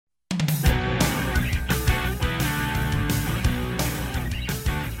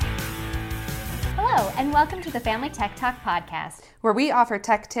and welcome to the Family Tech Talk podcast, where we offer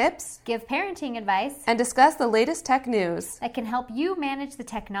tech tips, give parenting advice, and discuss the latest tech news that can help you manage the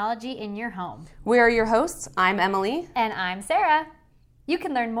technology in your home. We are your hosts. I'm Emily. And I'm Sarah. You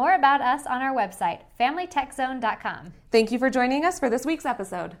can learn more about us on our website, FamilyTechZone.com. Thank you for joining us for this week's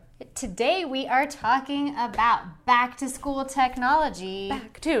episode. Today we are talking about back-to-school technology.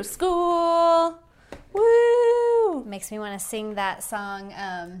 Back to school! Woo! Makes me want to sing that song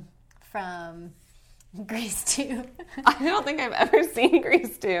from Grease 2. I don't think I've ever seen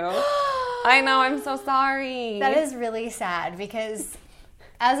Grease 2. I know, I'm so sorry. That is really sad because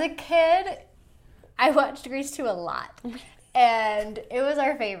as a kid, I watched Grease 2 a lot. And it was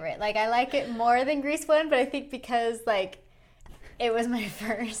our favorite. Like, I like it more than Grease 1, but I think because, like, it was my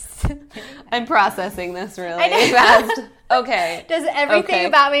first. I'm processing this really fast. Okay. Does everything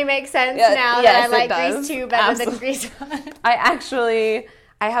about me make sense now that I like Grease 2 better than Grease 1?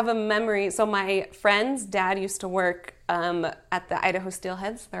 I have a memory. So my friend's dad used to work at the Idaho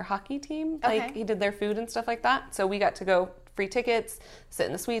Steelheads, their hockey team. Okay. Like, he did their food and stuff like that. So we got to go free tickets, sit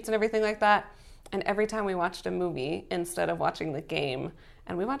in the suites and everything like that. And every time we watched a movie instead of watching the game,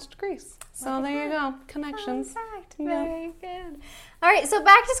 and we watched Grease. So there you go. Connections. Very good. All right, so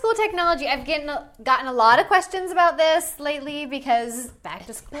back to school technology. I've gotten a lot of questions about this lately because back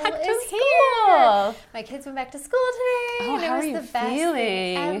to school is here. My kids went back to school today, and it was the best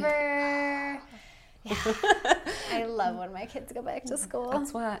thing ever. Yeah, I love when my kids go back to school.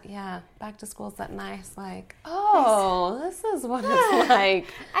 That's back to school's that nice, like, this is what it's like.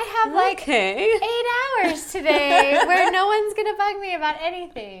 I have 8 hours today where no one's going to bug me about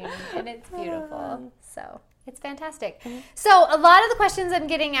anything, and it's beautiful. So it's fantastic. So a lot of the questions I'm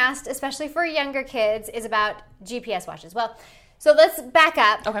getting asked, especially for younger kids, is about GPS watches. Well, so let's back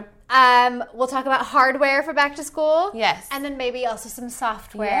up. Okay. We'll talk about hardware for back to school. Yes. And then maybe also some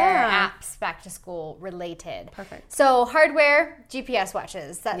software apps back to school related. Perfect. So hardware, GPS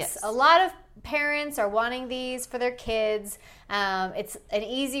watches. That's a lot of parents are wanting these for their kids. It's an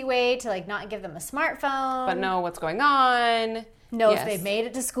easy way to like not give them a smartphone. But know what's going on. Know if they've made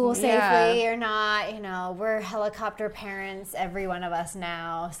it to school safely or not. You know, we're helicopter parents, every one of us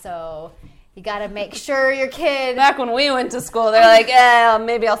now. So you got to make sure your kid... Back when we went to school, they're like,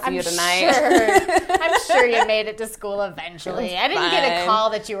 maybe I'll see you tonight. I'm sure you made it to school eventually. I didn't get a call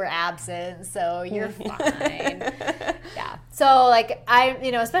that you were absent, so you're fine. Yeah. So, like,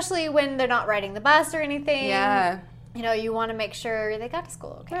 especially when they're not riding the bus or anything. Yeah. You know, you want to make sure they got to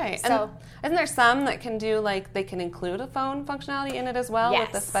school okay. Right. So, and isn't there some that can do, like, they can include a phone functionality in it as well?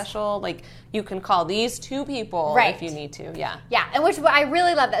 Yes. With the special, like, you can call these two people if you need to. Yeah. Yeah, and which I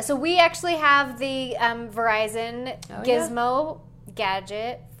really love that. So we actually have the Verizon Gizmo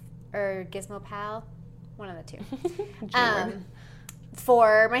Gadget or Gizmo Pal, one of the two.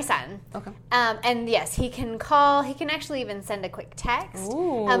 For my son. Okay. And yes, he can call. He can actually even send a quick text.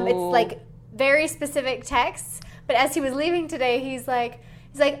 Ooh. It's like very specific texts. But as he was leaving today, he's like,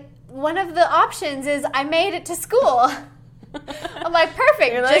 one of the options is I made it to school. I'm like,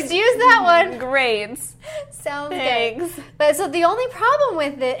 perfect. Just use that one. Great. Sounds Thanks. good. But so the only problem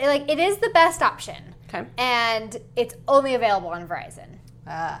with it, like, it is the best option. Okay. And it's only available on Verizon.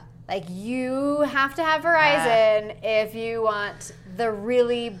 Like, you have to have Verizon if you want the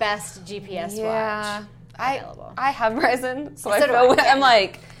really best GPS watch available. I have Verizon, so I'm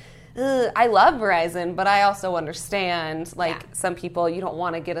like, I love Verizon, but I also understand, some people, you don't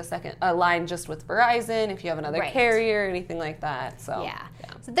want to get a line just with Verizon if you have another carrier or anything like that. So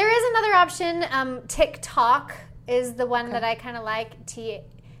So there is another option. TikTok is the one that I kind of like.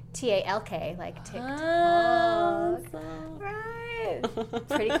 TALK, like TikTok. Right.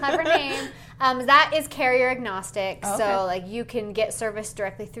 Pretty clever name. That is carrier agnostic, so like you can get service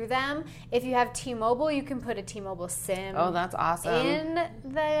directly through them. If you have T-Mobile, you can put a T-Mobile SIM. Oh, that's awesome. In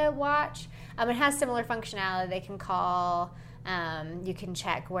the watch. It has similar functionality. They can call. You can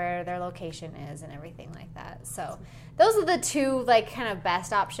check where their location is and everything like that. So those are the two kind of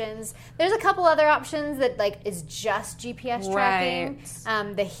best options. There's a couple other options that is just GPS tracking.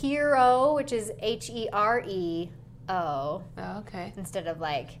 The Hero, which is HEREO. Oh, okay. Instead of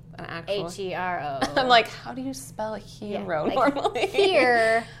an actual HERO. I'm like, how do you spell a hero normally?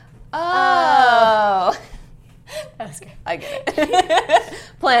 Here. Oh. That was good. I get it.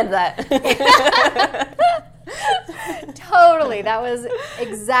 Planned that. Totally. That was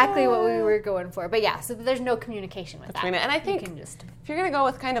exactly what we were going for. But yeah, so there's no communication with that. And I think if you're going to go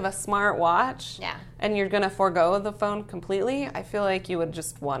with kind of a smart watch and you're going to forego the phone completely, I feel like you would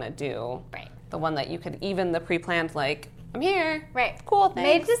just want to do the one that you could, even the pre-planned I'm here. Right. Cool, thanks.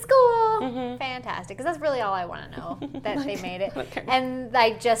 Made it to school. Fantastic. Because that's really all I want to know, that they made it. Okay. And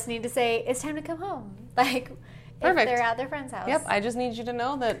I just need to say, it's time to come home. Like, perfect. If they're at their friend's house. Yep, I just need you to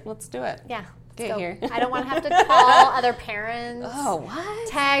know that let's do it. Yeah. Get here. I don't want to have to call other parents. Oh, what?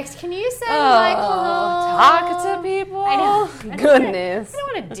 Text. Can you send Michael home? Talk to people. I know. Goodness. I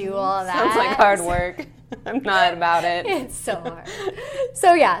don't want to do all of that. Sounds like hard work. I'm not about it. It's so hard.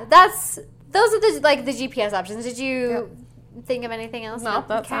 So yeah, those are the GPS options. Did you think of anything else? No,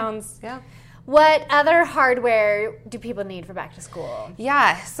 that sounds, What other hardware do people need for back to school?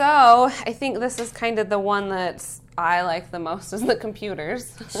 Yeah, so I think this is kind of the one that I like the most is the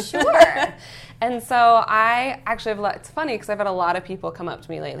computers. Sure. And so I actually have it's funny because I've had a lot of people come up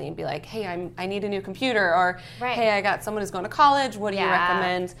to me lately and be like, hey, I need a new computer, or hey, I got someone who's going to college, what do you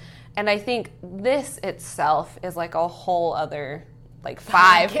recommend? And I think this itself is like a whole other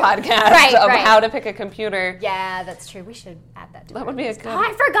 5 podcasts of how to pick a computer. Yeah, that's true. We should add that to That would be a good...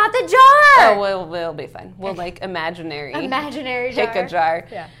 I forgot the jar! Oh, we'll be fine. We'll imaginary jar. Pick a jar.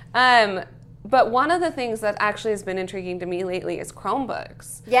 Yeah. But one of the things that actually has been intriguing to me lately is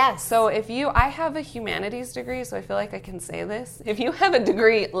Chromebooks. Yes. So I have a humanities degree, so I feel like I can say this. If you have a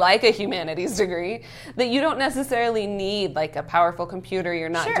degree like a humanities degree, that you don't necessarily need like a powerful computer, you're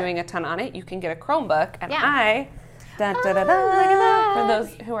not doing a ton on it, you can get a Chromebook. And for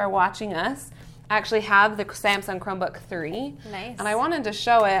those who are watching us, I actually have the Samsung Chromebook 3. Nice. And I wanted to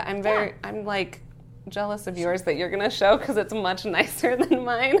show it. I'm like jealous of yours that you're going to show because it's much nicer than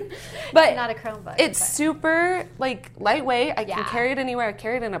mine. But it's not a Chromebook. It's super lightweight. I can carry it anywhere. I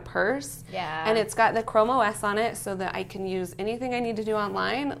carry it in a purse. Yeah. And it's got the Chrome OS on it so that I can use anything I need to do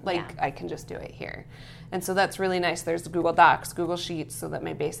online. I can just do it here. And so that's really nice. There's Google Docs, Google Sheets, so that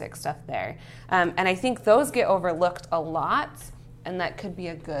my basic stuff there. And I think those get overlooked a lot. And that could be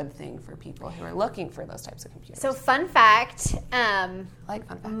a good thing for people who are looking for those types of computers. So fun fact, I like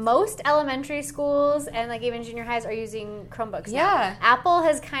fun facts. Most elementary schools and even junior highs are using Chromebooks now. Yeah. Apple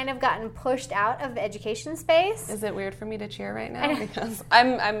has kind of gotten pushed out of the education space. Is it weird for me to cheer right now? Because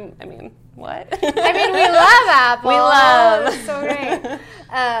what? we love Apple. We love. It's so great.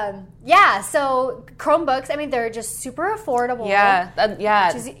 So Chromebooks, they're just super affordable. Yeah.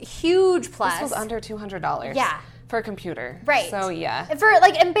 Which is a huge plus. This was under $200. Yeah. For a computer. Right. So, yeah.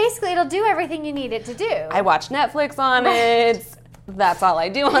 And basically it'll do everything you need it to do. I watch Netflix on it. That's all I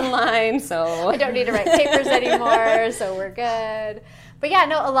do online, so. I don't need to write papers anymore, so we're good. But yeah,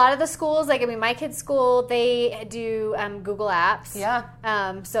 no, a lot of the schools, my kids' school, they do Google Apps.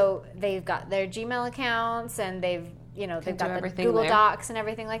 Yeah. So they've got their Gmail accounts and they've got the Google Docs and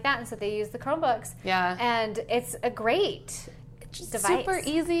everything like that, and so they use the Chromebooks. Yeah. And it's a great device. Super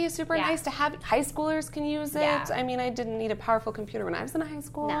easy, super nice to have. High schoolers can use it. Yeah. I didn't need a powerful computer when I was in high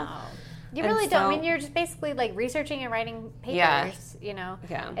school. No. You really don't. You're just basically researching and writing papers,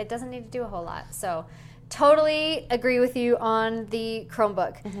 Yeah. It doesn't need to do a whole lot. So totally agree with you on the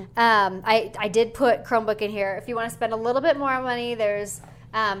Chromebook. Mm-hmm. I did put Chromebook in here. If you want to spend a little bit more money, there's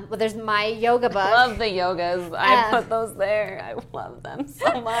my yoga book. I love the yogas. I put those there. I love them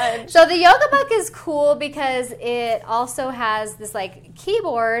so much. So the yoga book is cool because it also has this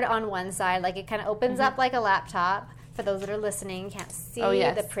keyboard on one side. It kind of opens up like a laptop. For those that are listening, can't see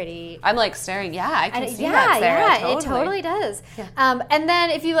the pretty. I'm staring. Yeah, I can see that, Sarah. It totally does. Yeah. And then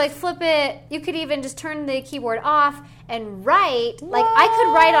if you flip it, you could even just turn the keyboard off and write. What? I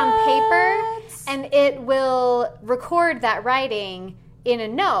could write on paper, and it will record that writing in a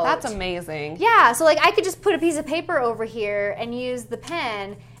note. That's amazing. Yeah, so I could just put a piece of paper over here and use the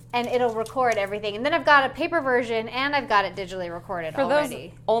pen, and it'll record everything. And then I've got a paper version, and I've got it digitally recorded already. For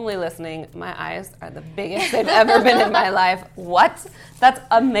those only listening, my eyes are the biggest they've ever been in my life. What? That's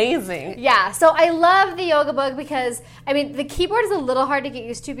amazing. Yeah, so I love the yoga book because, the keyboard is a little hard to get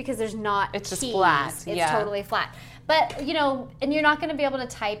used to because there's not It's keys. just flat. It's totally flat. But, and you're not going to be able to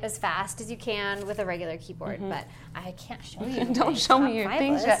type as fast as you can with a regular keyboard. Mm-hmm. But I can't show you. Don't show me your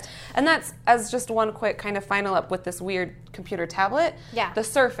things yet. And that's, as just one quick kind of final up with this weird computer tablet. Yeah. The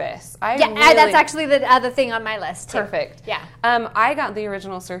Surface. That's actually the other thing on my list, too. Perfect. Yeah. I got the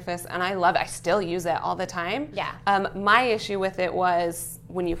original Surface, and I love it. I still use it all the time. Yeah. My issue with it was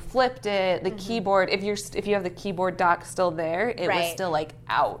when you flipped it, the keyboard, if you have the keyboard dock still there, it was still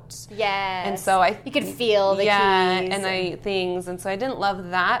out. Yes. And so you could feel the keys. And so I didn't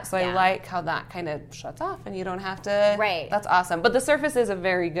love that. So I like how that kind of shuts off and you don't have to. Right. That's awesome. But the Surface is a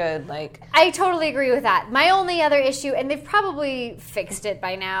very good I totally agree with that. My only other issue, and they've probably fixed it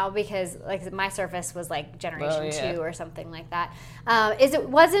by now because my Surface was generation 2 or something like that. Is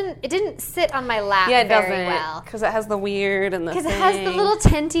it didn't sit on my lap very well. Because it has the weird and the thing. Because it has the little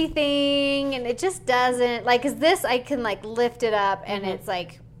tenty thing, and it just doesn't, like, because this, I can, like, lift it up, and it's,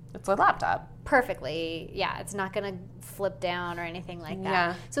 like... It's a laptop. Perfectly. Yeah, it's not going to flip down or anything like that.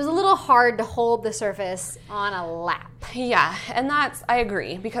 Yeah. So it's a little hard to hold the Surface on a lap. Yeah, and I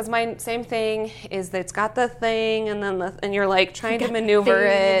agree, because my same thing is that it's got the thing, and then and you're like trying to maneuver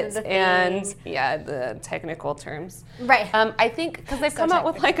it, and yeah, the technical terms. Right. I think because they've come out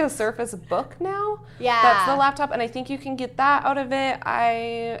with like a Surface Book now. Yeah. That's the laptop, and I think you can get that out of it.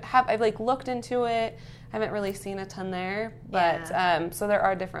 I've like looked into it. I haven't really seen a ton there, but so there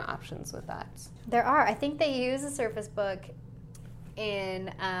are different options with that. There are. I think they use a Surface Book in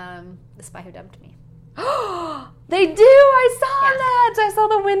The Spy Who Dumped Me. They do. I saw that. I saw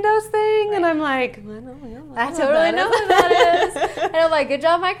the Windows thing, and I'm like, I totally know who that is. And I'm like, good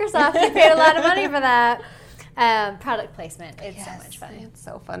job, Microsoft. You paid a lot of money for that. Product placement. It's so much fun. It's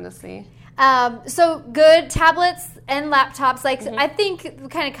so fun to see. So good tablets and laptops. Like I think we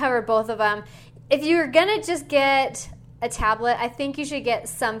kind of covered both of them. If you're gonna just get a tablet, I think you should get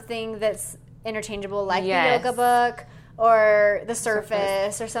something that's interchangeable, like the Yoga Book or the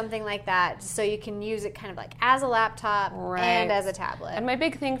Surface or something like that, so you can use it kind of like as a laptop and as a tablet. And my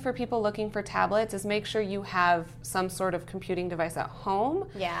big thing for people looking for tablets is make sure you have some sort of computing device at home,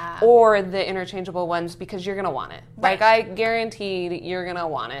 or the interchangeable ones, because you're gonna want it. Right. Like I guarantee you're gonna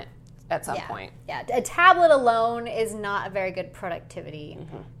want it at some point. Yeah, a tablet alone is not a very good productivity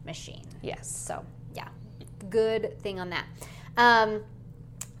machine. Yes. So, yeah, good thing on that.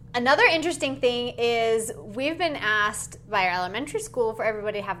 Another interesting thing is we've been asked by our elementary school for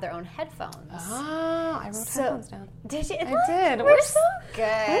everybody to have their own headphones. Oh, I wrote headphones down. Did you? I did. We're so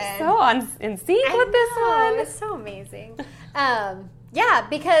good. We're so in sync with this one. It's so amazing. Yeah,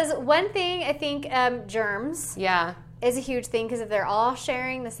 because one thing, I think germs. Yeah. Is a huge thing, because if they're all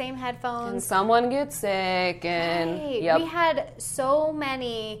sharing the same headphones, and someone gets sick, and we had so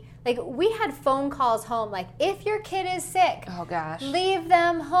many, like we had phone calls home, like if your kid is sick, oh gosh, leave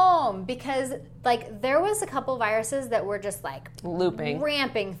them home, because like there was a couple viruses that were just like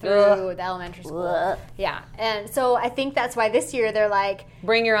ramping through the elementary school. Yeah, and so I think that's why this year they're like,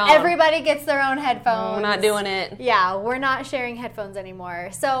 bring your own. Everybody gets their own headphones. We're not doing it. Yeah, we're not sharing headphones anymore.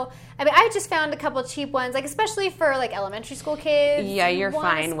 So I mean, I just found a couple cheap ones, like especially for like elementary school kids. Yeah, you're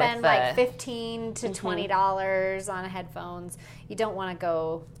fine with spend like $15 to $20 on headphones. You don't want to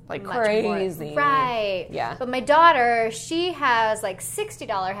go like much crazy, more. Right? Yeah. But my daughter, she has like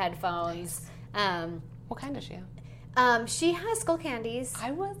 $60 headphones. What kind does she have? She has Skull Candies. I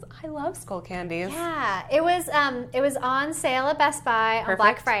love Skull Candies. Yeah, it was on sale at Best Buy on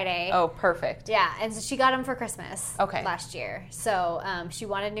Black Friday. Oh, perfect. Yeah, and so she got them for Christmas last year. So she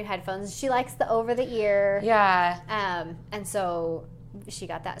wanted new headphones. She likes the over the ear. Yeah. And so she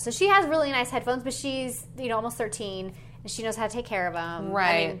got that. So she has really nice headphones, but she's almost 13. And she knows how to take care of them.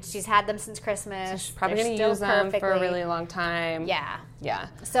 Right. I mean, she's had them since Christmas. So she's probably going to use them for a really long time. Yeah. Yeah.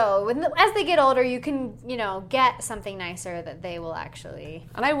 So as they get older, you can, get something nicer that they will actually.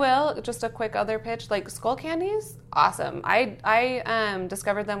 And I will, just a quick other pitch, like Skull Candies, awesome. I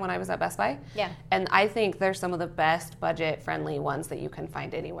discovered them when I was at Best Buy. Yeah. And I think they're some of the best budget-friendly ones that you can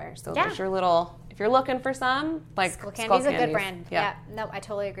find anywhere. So there's your little, if you're looking for some, like Skull Candies is a good brand. Yeah. No, I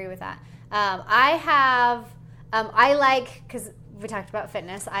totally agree with that. I like, because we talked about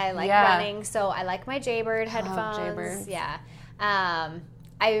fitness, I like running, so I like my Jaybird headphones. Jaybirds. Yeah.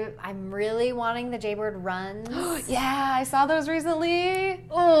 I'm really wanting the Jaybird Runs. Yeah, I saw those recently.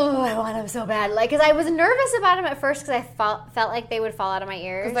 Oh, I want them so bad. Like, because I was nervous about them at first because I felt like they would fall out of my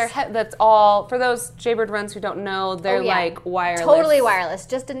ears. Because that's all, for those Jaybird Runs who don't know, they're like wireless. Totally wireless,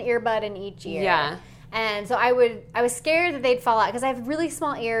 just an earbud in each ear. Yeah. And so I was scared that they'd fall out because I have really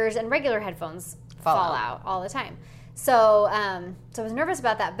small ears and regular headphones fall out all the time. So I was nervous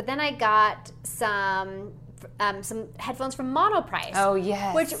about that. But then I got some headphones from Monoprice. Oh,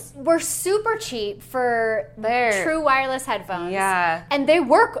 yes. Which were super cheap for true wireless headphones. Yeah. And they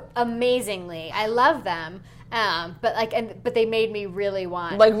work amazingly. I love them. But they made me really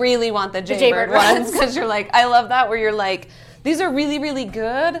want the Jaybird ones, because you're like, I love that, where you're like, these are really, really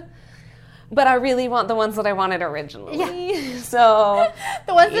good, but I really want the ones that I wanted originally. Yeah. So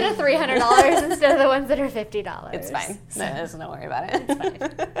the ones that are $300 instead of the ones that are $50. It's fine. Don't worry about it.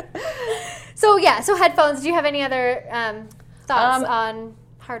 It's fine. So headphones. Do you have any other thoughts on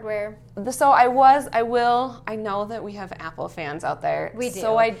hardware? So I know that we have Apple fans out there. We do.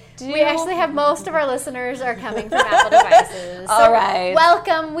 So I do. We actually have most of our listeners are coming from Apple devices. So all right.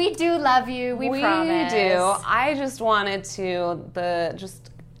 Welcome. We do love you. We promise. We do. I just wanted to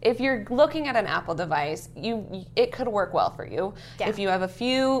if you're looking at an Apple device, it could work well for you. Yeah. If you have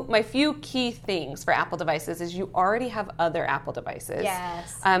my few key things for Apple devices is you already have other Apple devices.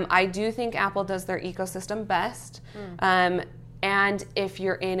 Yes. I do think Apple does their ecosystem best. And if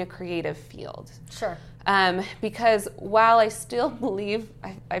you're in a creative field. Sure. Because while I still believe,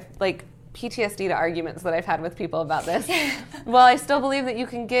 I like PTSD to arguments that I've had with people about this. Well, I still believe that you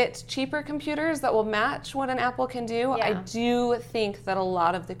can get cheaper computers that will match what an Apple can do. Yeah. I do think that a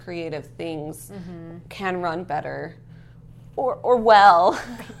lot of the creative things can run better or well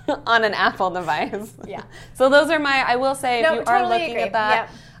on an Apple device. Yeah. So those are I will say, if you are looking at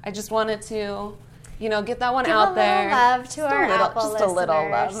that, I just wanted to, get that one out there. Give a little love to our Apple listeners. Just a little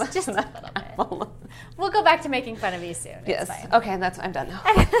love. Just a little bit. We'll go back to making fun of you soon. Yes. Okay, I'm done now.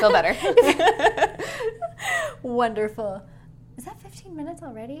 I feel better. Wonderful. Is that 15 minutes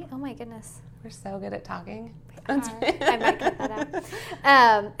already? Oh my goodness. We're so good at talking. I might cut that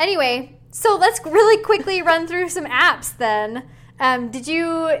out. Anyway, so let's really quickly run through some apps then. Did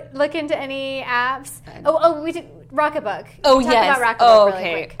you look into any apps? We did Rocketbook. Oh, yes. About Rocketbook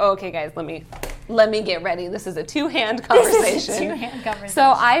really quick. Okay, guys, let me get ready. This is a two-hand conversation. This is a two-hand conversation.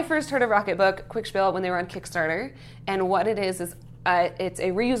 So I first heard of Rocketbook, quick spiel, when they were on Kickstarter. And what it is it's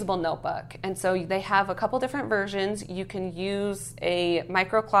a reusable notebook. And so they have a couple different versions. You can use a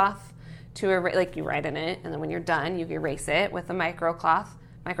microcloth to erase, like you write in it, and then when you're done, you erase it with a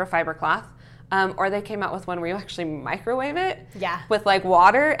microfiber cloth. Or they came out with one where you actually microwave it with like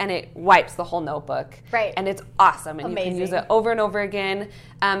water, and it wipes the whole notebook. Right. And it's awesome. And amazing. You can use it over and over again.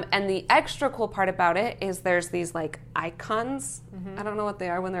 And the extra cool part about it is there's these like icons. I don't know what they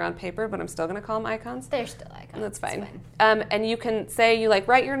are when they're on paper, but I'm still going to call them icons. They're still icons. That's fine. And you can say you like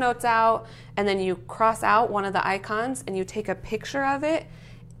write your notes out, and then you cross out one of the icons, and you take a picture of it.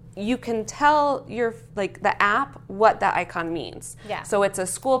 You can tell the app what that icon means. Yeah. So it's a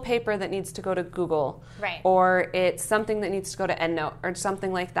school paper that needs to go to Google. Right. Or it's something that needs to go to EndNote or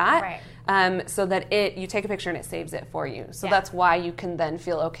something like that. Right. So that you take a picture and it saves it for you. So that's why you can then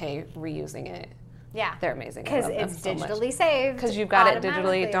feel okay reusing it. Yeah. They're amazing. Because it's digitally saved. Because you've got it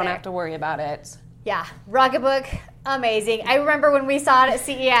digitally, don't have to worry about it. Yeah, Rocketbook, amazing. I remember when we saw it at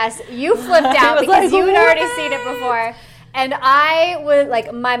CES, you flipped out because you had already seen it before. And I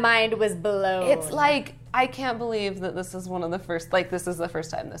was my mind was blown. It's like, I can't believe that this is one of the first, this is the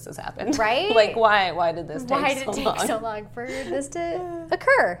first time this has happened. Right? Why did this take so long? Why did it take so long for this to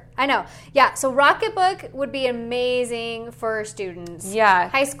occur? I know. Yeah, so Rocketbook would be amazing for students. Yeah.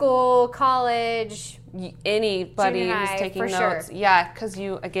 High school, college. Anybody junior who's high, taking notes. Sure. Yeah, because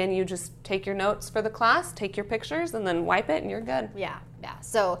you just take your notes for the class, take your pictures, and then wipe it, and you're good. Yeah.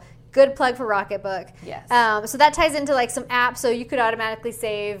 So good plug for Rocketbook. Yes. So that ties into some apps. So you could automatically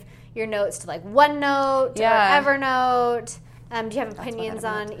save your notes to OneNote or Evernote. Do you have opinions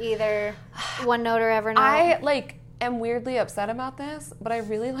on either OneNote or Evernote? I am weirdly upset about this, but I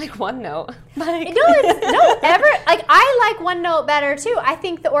really like OneNote. I like OneNote better too. I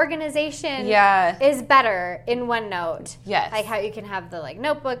think the organization is better in OneNote. Yes. Like how you can have the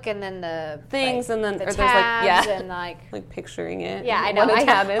notebook and then the things and then the or tabs there's and picturing it. Yeah, I know.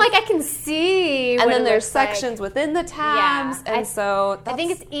 I can see. And then there's sections within the tabs, and so I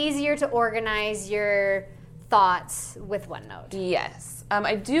think it's easier to organize your thoughts with OneNote. Yes.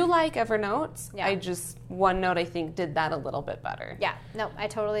 I do like Evernote. Yeah. OneNote, I think, did that a little bit better. Yeah. No, I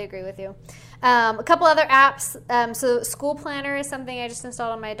totally agree with you. A couple other apps. So School Planner is something I just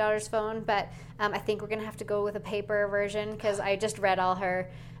installed on my daughter's phone, but I think we're going to have to go with a paper version because I just read all her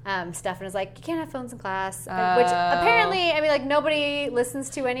stuff and was like, you can't have phones in class, which apparently, nobody listens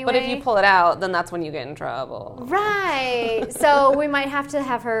to anyway. But if you pull it out, then that's when you get in trouble. Right. So we might have to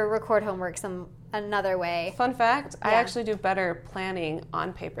have her record homework another way. Fun fact, I actually do better planning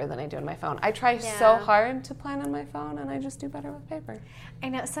on paper than I do on my phone. I try so hard to plan on my phone, and I just do better with paper. I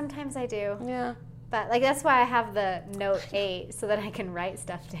know. Sometimes I do. Yeah. But that's why I have the Note 8 so that I can write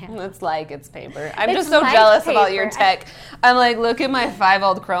stuff down. It's like it's paper. I'm just so jealous about your tech. I'm like, look at my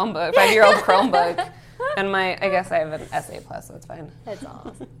 5-year-old Chromebook. And I guess I have an S8 Plus, so it's fine. It's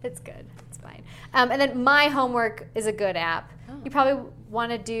awesome. It's good. It's fine. And then My Homework is a good app. Oh. You probably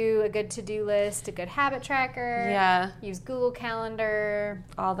want to do a good to-do list, a good habit tracker. Yeah. Use Google Calendar.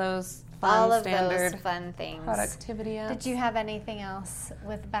 All those those fun things. Productivity apps. Did you have anything else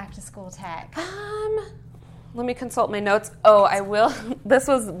with back-to-school tech? Let me consult my notes. Oh, I will. This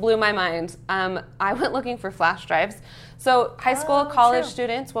blew my mind. I went looking for flash drives. So high school, college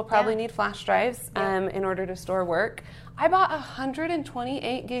students will probably need flash drives in order to store work. I bought a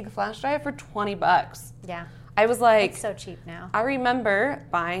 128 gig flash drive for $20. Yeah. I was like, it's so cheap now. I remember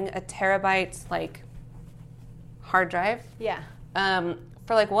buying a terabyte hard drive. Yeah.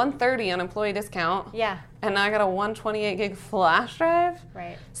 for like $130 on employee discount. Yeah. And now I got a 128 gig flash drive.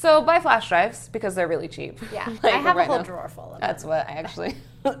 Right. So buy flash drives because they're really cheap. Yeah. Like, I have right a whole now. drawer full of them. That's what I actually,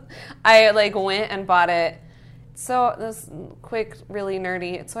 I like went and bought it. So this quick, really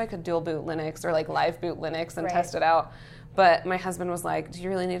nerdy, it's so I could dual boot Linux or like live boot Linux and test it out. But my husband was like, do you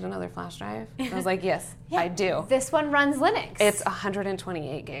really need another flash drive? And I was like, yes, I do. This one runs Linux. It's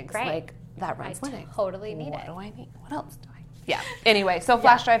 128 gigs. Right. Like, that runs Linux. I totally need it. What do I need? What else do I need? Yeah. Anyway, so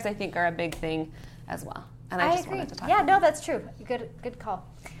flash drives, I think, are a big thing as well. And I just agree. wanted to talk about about that's true. Good call.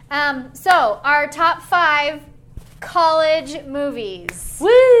 So, our top 5 college movies.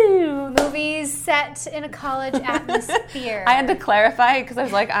 Woo! Movies set in a college atmosphere. I had to clarify because I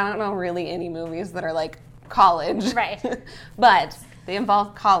was like, I don't know really any movies that are like college. Right. But they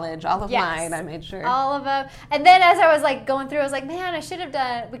involve college. All of mine, I made sure. All of them. And then as I was like going through, I was like, man,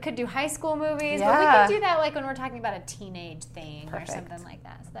 we could do high school movies. But we could do that like when we're talking about a teenage thing or something like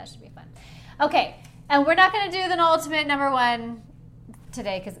that. So that should be fun. Okay. And we're not going to do the ultimate number 1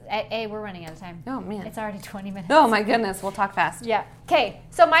 today because we're running out of time. Oh, man. It's already 20 minutes. Oh, my goodness. We'll talk fast. Yeah. Okay.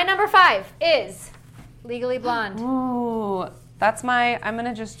 So my number 5 is Legally Blonde. Ooh. That's I'm going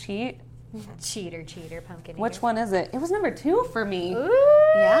to just cheat. Cheater, pumpkin eater. Which one is it? It was number 2 for me. Ooh.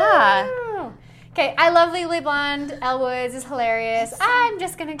 Yeah. Okay, I love Legally Blonde. Elle Woods is hilarious. I'm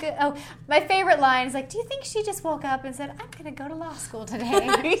just going to go... Oh, my favorite line is like, do you think she just woke up and said, I'm going to go to law school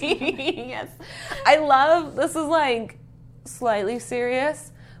today? Yes. I love... This is like slightly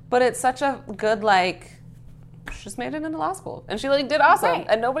serious, but it's such a good like... She just made it into law school. And she like did awesome. Right.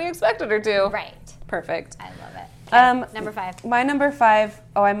 And nobody expected her to. Right. Perfect. I love it. Okay, number 5. My number 5...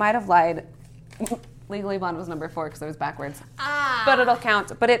 Oh, I might have lied. Legally Blonde was number 4 because it was backwards. But it'll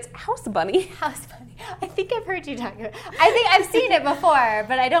count. But it's House Bunny. House Bunny. I think I've heard you talk about it. I think I've seen it before,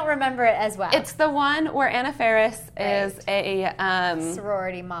 but I don't remember it as well. It's the one where Anna Faris is a...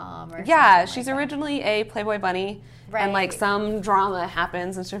 sorority mom or something. Yeah, she's originally a Playboy bunny. Right. And like some drama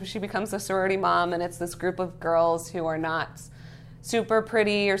happens and she becomes a sorority mom and it's this group of girls who are not super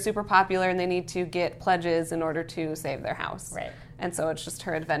pretty or super popular and they need to get pledges in order to save their house. Right. And so it's just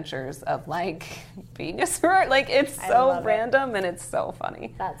her adventures of like being a sorority. Like it's so random and it's so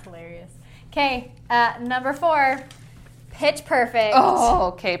funny. That's hilarious. Okay, number 4, Pitch Perfect. Oh,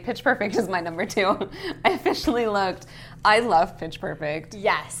 okay. Pitch Perfect is my number 2. I officially looked. I love Pitch Perfect.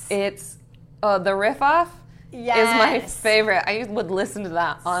 Yes. It's the riff off. Yes. Is my favorite. I would listen to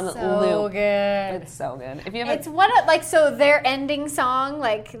that on loop. So good. It's so good. If you haven't, it's one of like so their ending song,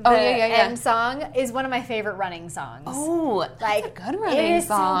 like the end song, is one of my favorite running songs. Oh, like a good running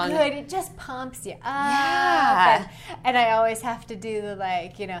song. It is so good. It just pumps you up. Yeah. And I always have to do the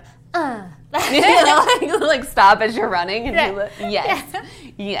like like stop as you're running and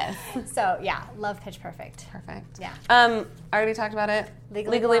yes. So yeah, love Pitch Perfect. Perfect. Yeah. I already talked about it.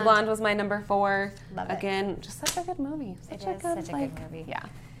 Legally Blonde was my number 4. Love it. Again, just such a good movie. Such a good movie. Yeah.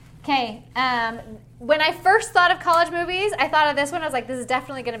 Okay. When I first thought of college movies, I thought of this one. I was like, this is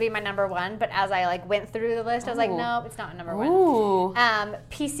definitely going to be my number 1. But as I like went through the list, I was like, no, it's not number 1. Ooh.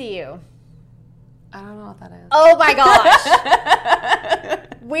 PCU. I don't know what that is. Oh my gosh.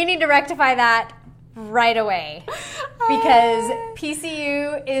 We need to rectify that right away because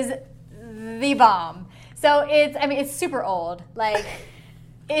PCU is the bomb. So it's super old. Like,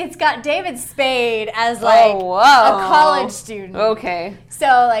 it's got David Spade as like a college student. Okay. So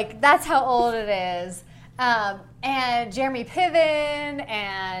like that's how old it is. And Jeremy Piven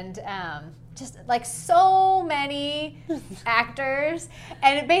and just like so many actors,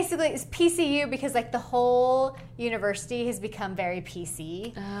 and it basically is PCU because like the whole university has become very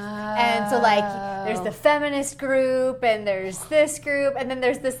PC, and so like there's the feminist group and there's this group and then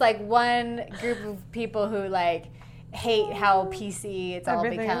there's this like one group of people who like hate how PC it's all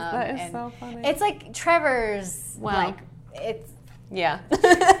become. That is so funny. It's like Trevor's like it's. Yeah.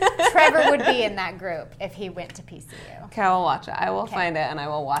 Trevor would be in that group if he went to PCU. Okay, I will watch it. I will find it and I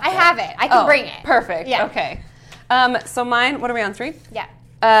will watch it. I have it. I can bring it. Perfect. Yeah. Okay. So mine, what are we on, 3? Yeah.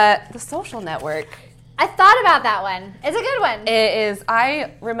 The Social Network. I thought about that one. It's a good one. It is.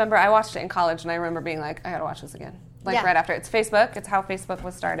 I remember I watched it in college and I remember being like, I gotta watch this again. Like right after. It's Facebook. It's how Facebook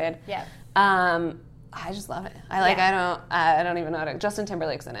was started. Yeah. I just love it. I don't even know how to. Justin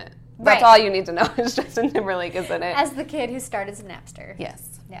Timberlake's in it. That's all you need to know is Justin Timberlake is in it. As the kid who started Napster.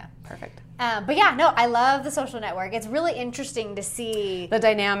 Yes. Yeah. Perfect. But yeah, no, I love The Social Network. It's really interesting to see the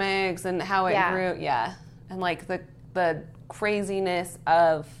dynamics and how it grew. Yeah. And like the craziness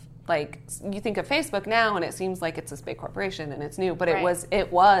of like you think of Facebook now and it seems like it's this big corporation and it's new, but it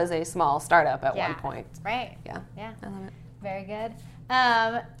was a small startup at one point. Right. Yeah. Yeah. I love it. Very good.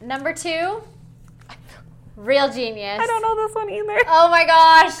 Number 2. Real Genius. I don't know this one either. Oh my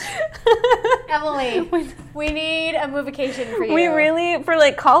gosh. Emily, we need a movication for you. We really, for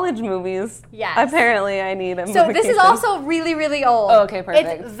like college movies. Yes. Apparently I need a movication. So this is also really, really old. Oh, okay,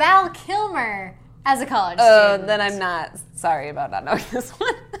 perfect. It's Val Kilmer as a college student. Then I'm not sorry about not knowing this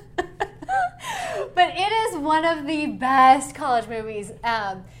one. But it is one of the best college movies.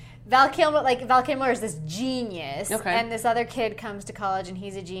 Val Kilmer is this genius, and this other kid comes to college, and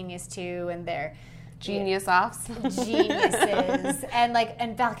he's a genius too, and they're geniuses,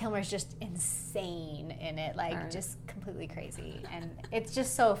 and Val Kilmer's just insane in it, just completely crazy, and it's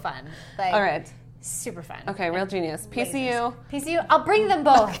just so fun. All right, super fun. Okay, Real Genius, PCU. I'll bring them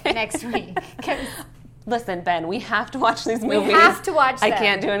both next week. Listen, Ben, we have to watch these movies. We have to watch them. I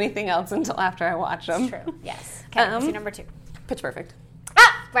can't do anything else until after I watch them. It's true. Yes. Okay, what's your number 2? Pitch Perfect.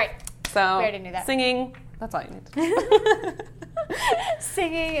 Right. So, we already knew that. Singing, that's all you need to do.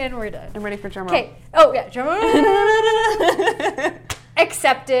 Singing, and we're done. I'm ready for drum roll. Okay. Oh, yeah, drum roll.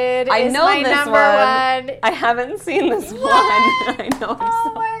 Accepted is my number 1. I haven't seen this one. I know.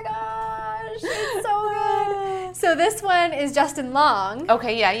 My gosh. It's so good. So this one is Justin Long.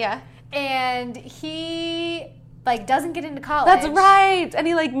 Okay, yeah. And he doesn't get into college. That's right. And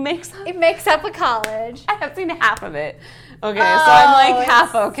he makes up a college. I have seen half of it. Okay, so I'm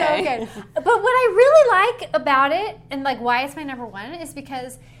half okay. So good. But what I really like about it and why it's my number 1 is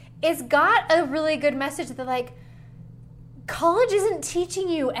because it's got a really good message that college isn't teaching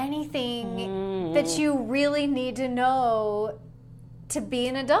you anything that you really need to know to be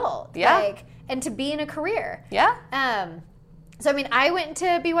an adult. Yeah. And to be in a career. Yeah. So, I went to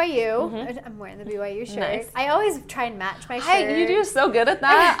BYU. Mm-hmm. I'm wearing the BYU shirt. Nice. I always try and match my shirt. You do so good at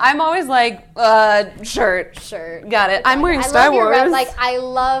that. I'm always shirt. Got it. I'm wearing Star Wars. I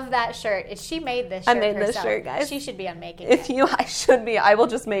love that shirt. She made this shirt I made herself. this shirt, guys. She should be on making it. I should be. I will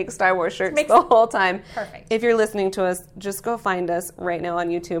just make Star Wars shirts the whole time. Perfect. If you're listening to us, just go find us right now on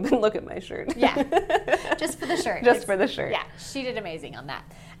YouTube and look at my shirt. Yeah. Just for the shirt. For the shirt. Yeah. She did amazing on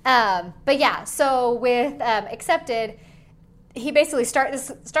that. But yeah, so with Accepted, he basically starts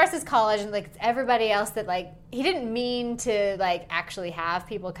his college, and everybody else that he didn't mean to actually have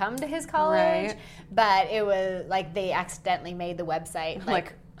people come to his college, but it was they accidentally made the website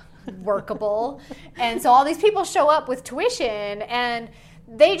workable, and so all these people show up with tuition, and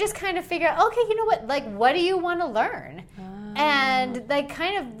they just kind of figure out, okay, you know what, what do you want to learn? And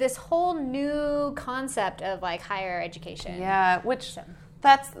kind of this whole new concept of higher education. Yeah, which.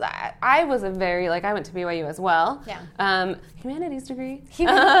 I was I went to BYU as well. Yeah. Humanities degree.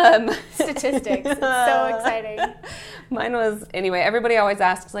 Statistics. It's so exciting. Mine was, anyway, everybody always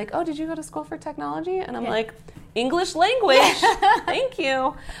asks, oh, did you go to school for technology? And I'm English language. Thank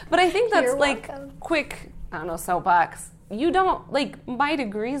you. But I think that's quick, I don't know, soapbox. You don't, my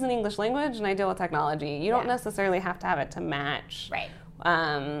degree's in English language and I deal with technology. You don't necessarily have to have it to match. Right.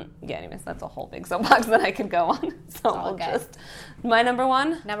 Anyways, that's a whole big soapbox that I could go on. So we'll just my number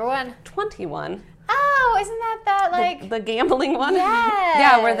 1. Number 1. 21. Oh, isn't that the gambling one? Yes.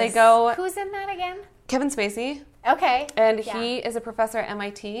 Yeah, where they go. Who's in that again? Kevin Spacey. Okay. And he is a professor at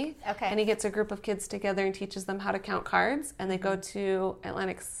MIT. Okay. And he gets a group of kids together and teaches them how to count cards. And they go to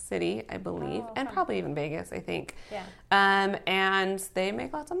Atlantic City, I believe, and probably even Vegas, I think. Yeah. And they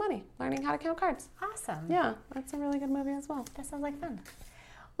make lots of money learning how to count cards. Awesome. Yeah, that's a really good movie as well. That sounds like fun.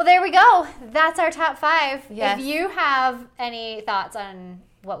 Well, there we go. That's our top 5. Yes. If you have any thoughts on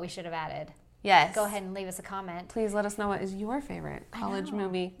what we should have added, go ahead and leave us a comment. Please let us know what is your favorite college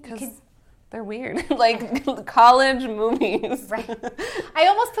movie. Because they're weird. College movies. Right. I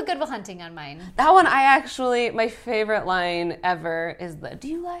almost put Good Will Hunting on mine. That one, my favorite line ever is do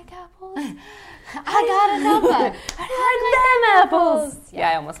you like apples? I got a number. I like apples.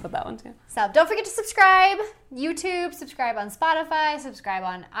 Yeah, I almost put that one too. So don't forget to subscribe. YouTube, subscribe on Spotify, subscribe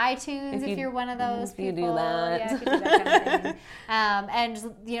on iTunes if you're one of those people. If you do that. Yeah, if you do that kind of thing.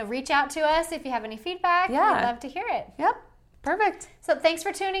 And reach out to us if you have any feedback. Yeah. We'd love to hear it. Yep. Perfect. So thanks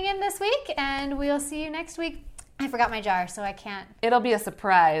for tuning in this week, and we'll see you next week. I forgot my jar, so I can't. It'll be a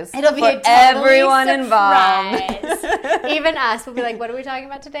surprise. It'll be for everyone involved. Even us. We'll be like, what are we talking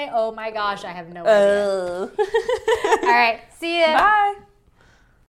about today? Oh my gosh, I have no idea. All right. See ya. Bye.